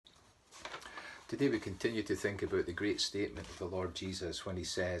Today we continue to think about the great statement of the Lord Jesus when he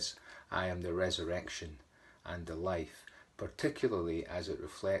says, "I am the resurrection and the life," particularly as it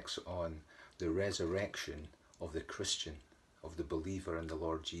reflects on the resurrection of the Christian, of the believer in the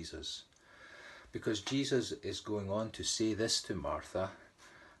Lord Jesus. Because Jesus is going on to say this to Martha,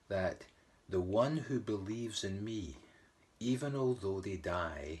 that the one who believes in me, even although they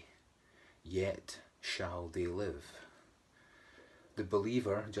die, yet shall they live. The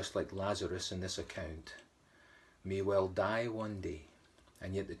believer, just like Lazarus in this account, may well die one day,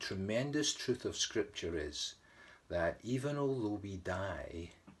 and yet the tremendous truth of Scripture is that even although we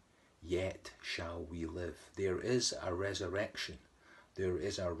die, yet shall we live. There is a resurrection. There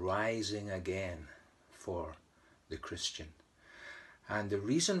is a rising again for the Christian. And the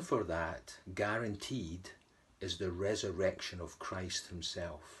reason for that, guaranteed, is the resurrection of Christ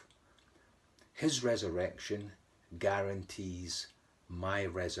himself. His resurrection guarantees my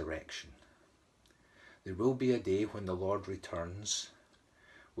resurrection. There will be a day when the Lord returns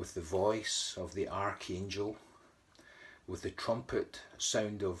with the voice of the archangel, with the trumpet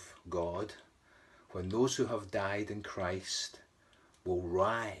sound of God, when those who have died in Christ will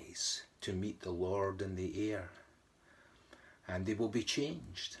rise to meet the Lord in the air. And they will be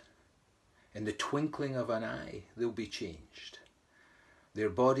changed. In the twinkling of an eye, they'll be changed. Their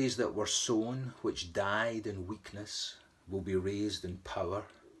bodies that were sown, which died in weakness, will be raised in power.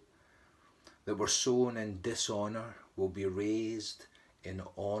 That were sown in dishonour will be raised in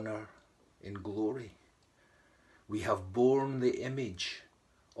honour, in glory. We have borne the image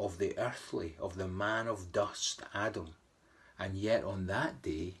of the earthly, of the man of dust, Adam, and yet on that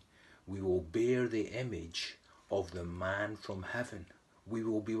day we will bear the image of the man from heaven. We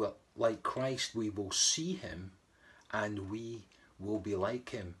will be like Christ. We will see him and we will be like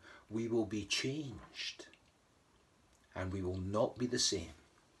him. We will be changed and we will not be the same.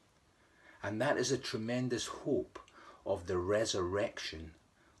 And that is a tremendous hope of the resurrection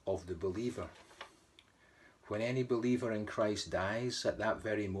of the believer. When any believer in Christ dies, at that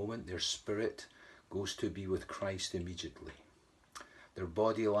very moment their spirit goes to be with Christ immediately. Their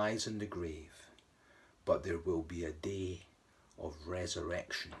body lies in the grave, but there will be a day of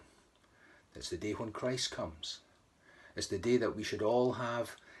resurrection. It's the day when Christ comes. It's the day that we should all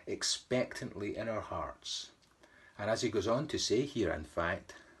have expectantly in our hearts. And as he goes on to say here, in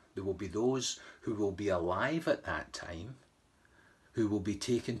fact, there will be those who will be alive at that time who will be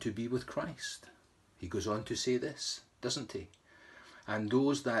taken to be with Christ. He goes on to say this, doesn't he? And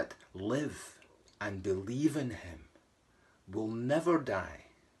those that live and believe in him will never die.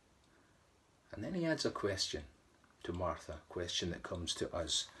 And then he adds a question to Martha, a question that comes to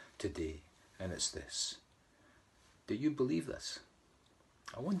us today, and it's this: do you believe this?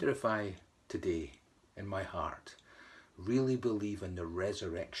 I wonder if I today, in my heart, really believe in the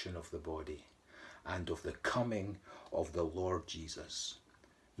resurrection of the body and of the coming of the Lord Jesus.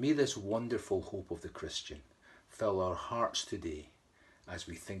 May this wonderful hope of the Christian fill our hearts today as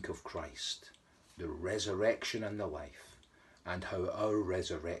we think of Christ, the resurrection and the life, and how our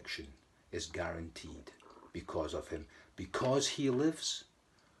resurrection is guaranteed because of him. Because he lives,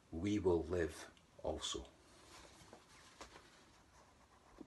 we will live also.